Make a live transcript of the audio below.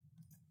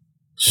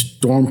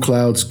Storm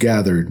clouds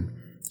gathered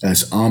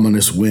as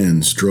ominous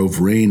winds drove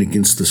rain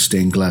against the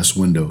stained glass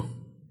window.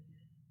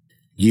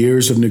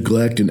 Years of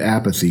neglect and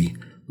apathy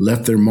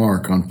left their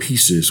mark on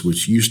pieces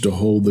which used to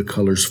hold the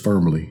colors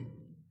firmly.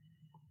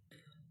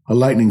 A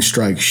lightning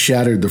strike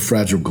shattered the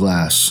fragile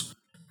glass,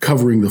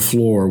 covering the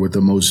floor with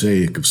a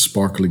mosaic of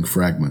sparkling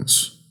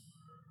fragments.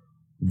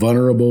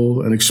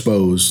 Vulnerable and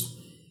exposed,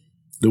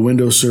 the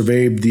window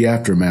surveyed the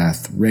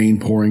aftermath, rain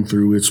pouring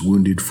through its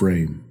wounded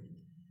frame.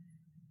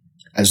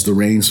 As the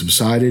rain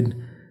subsided,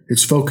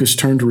 its focus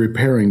turned to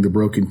repairing the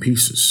broken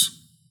pieces.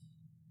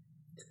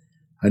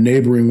 A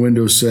neighboring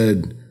window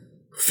said,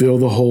 "Fill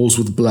the holes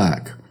with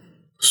black,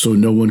 so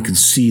no one can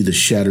see the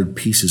shattered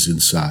pieces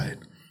inside.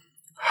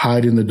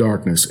 Hide in the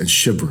darkness and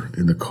shiver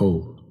in the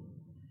cold."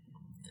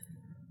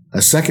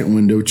 A second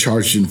window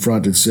charged in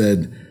front and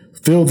said,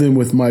 "Fill them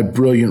with my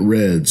brilliant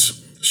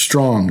reds,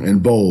 strong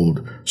and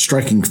bold,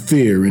 striking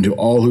fear into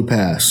all who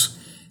pass,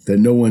 that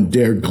no one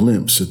dare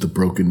glimpse at the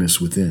brokenness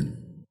within."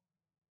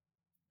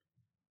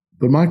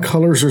 But my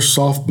colors are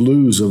soft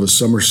blues of a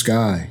summer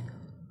sky,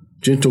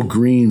 gentle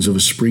greens of a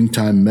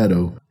springtime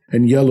meadow,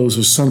 and yellows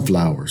of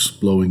sunflowers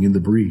blowing in the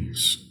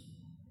breeze.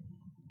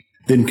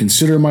 "Then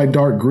consider my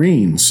dark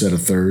greens," said a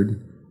third,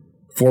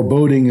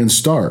 "foreboding and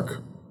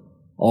stark.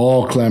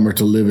 All clamor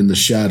to live in the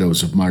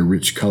shadows of my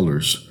rich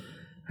colors.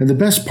 And the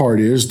best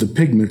part is the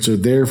pigments are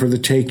there for the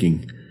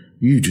taking.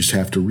 You just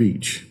have to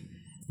reach.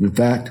 In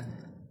fact,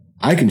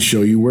 I can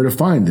show you where to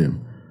find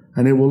them,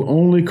 and it will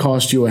only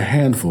cost you a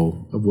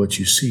handful of what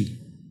you see."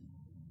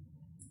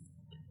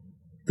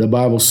 The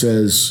Bible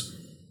says,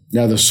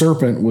 "Now the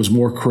serpent was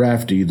more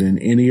crafty than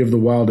any of the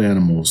wild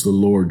animals the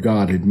Lord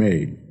God had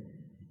made.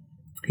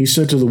 He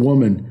said to the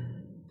woman,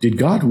 'Did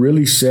God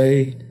really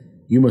say,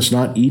 you must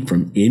not eat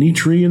from any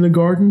tree in the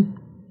garden?'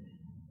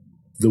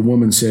 The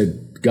woman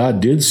said,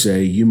 'God did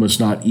say, you must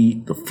not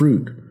eat the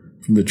fruit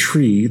from the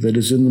tree that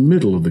is in the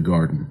middle of the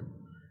garden,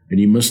 and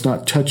you must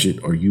not touch it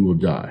or you will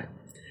die.'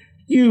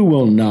 'You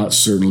will not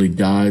certainly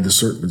die,' the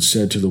serpent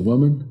said to the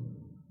woman,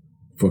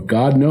 'for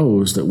God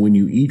knows that when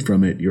you eat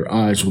from it, your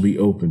eyes will be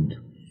opened,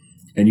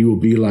 and you will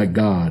be like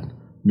God,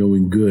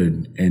 knowing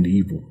good and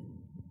evil.'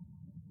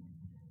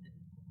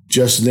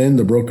 Just then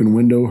the broken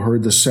window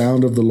heard the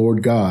sound of the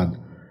Lord God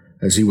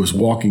as he was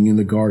walking in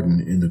the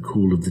garden in the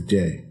cool of the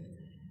day.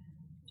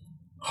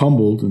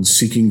 Humbled and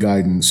seeking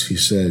guidance, he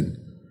said,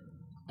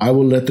 'I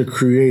will let the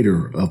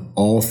Creator of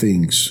all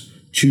things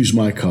choose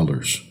my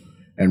colors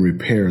and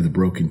repair the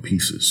broken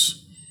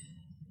pieces.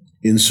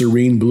 In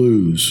serene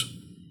blues,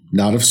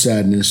 not of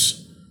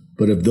sadness,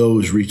 but of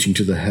those reaching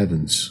to the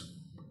heavens.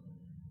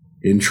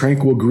 In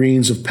tranquil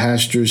greens of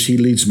pastures he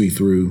leads me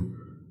through,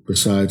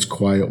 besides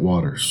quiet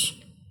waters.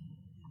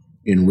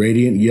 In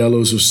radiant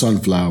yellows of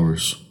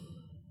sunflowers,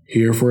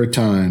 here for a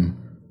time,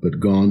 but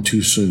gone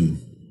too soon,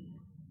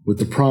 with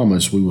the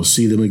promise we will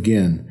see them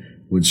again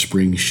when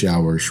spring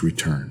showers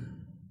return."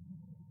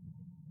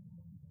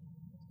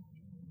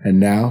 And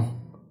now,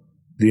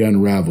 the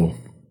unravel.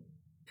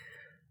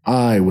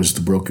 I was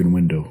the broken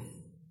window.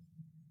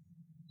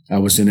 I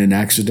was in an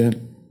accident,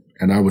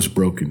 and I was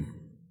broken,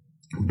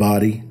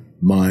 body,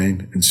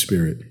 mind, and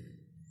spirit.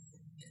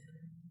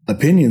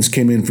 Opinions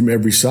came in from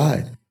every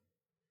side.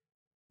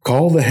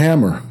 Call the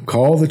hammer,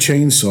 call the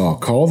chainsaw,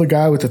 call the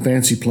guy with the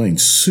fancy plane,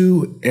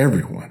 sue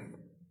everyone.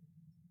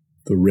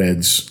 The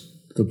reds,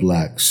 the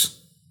blacks,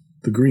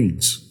 the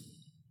greens.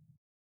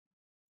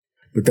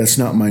 But that's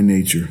not my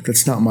nature,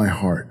 that's not my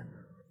heart,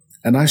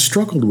 and I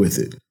struggled with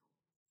it.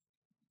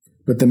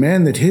 But the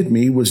man that hit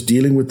me was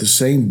dealing with the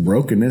same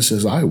brokenness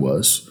as I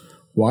was.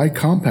 Why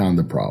compound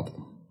the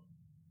problem?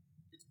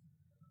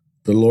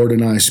 The Lord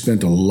and I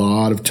spent a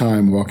lot of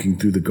time walking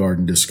through the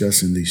garden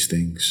discussing these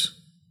things.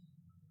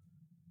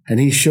 And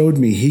he showed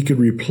me he could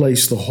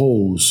replace the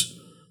holes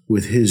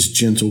with his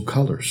gentle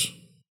colors.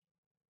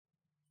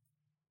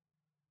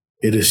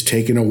 It has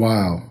taken a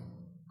while,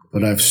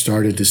 but I've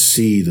started to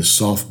see the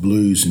soft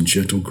blues and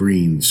gentle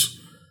greens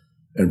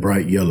and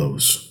bright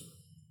yellows.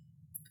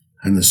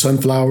 And the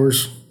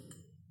sunflowers,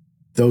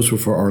 those were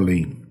for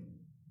Arlene.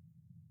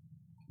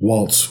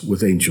 Waltz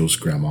with angels,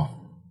 Grandma.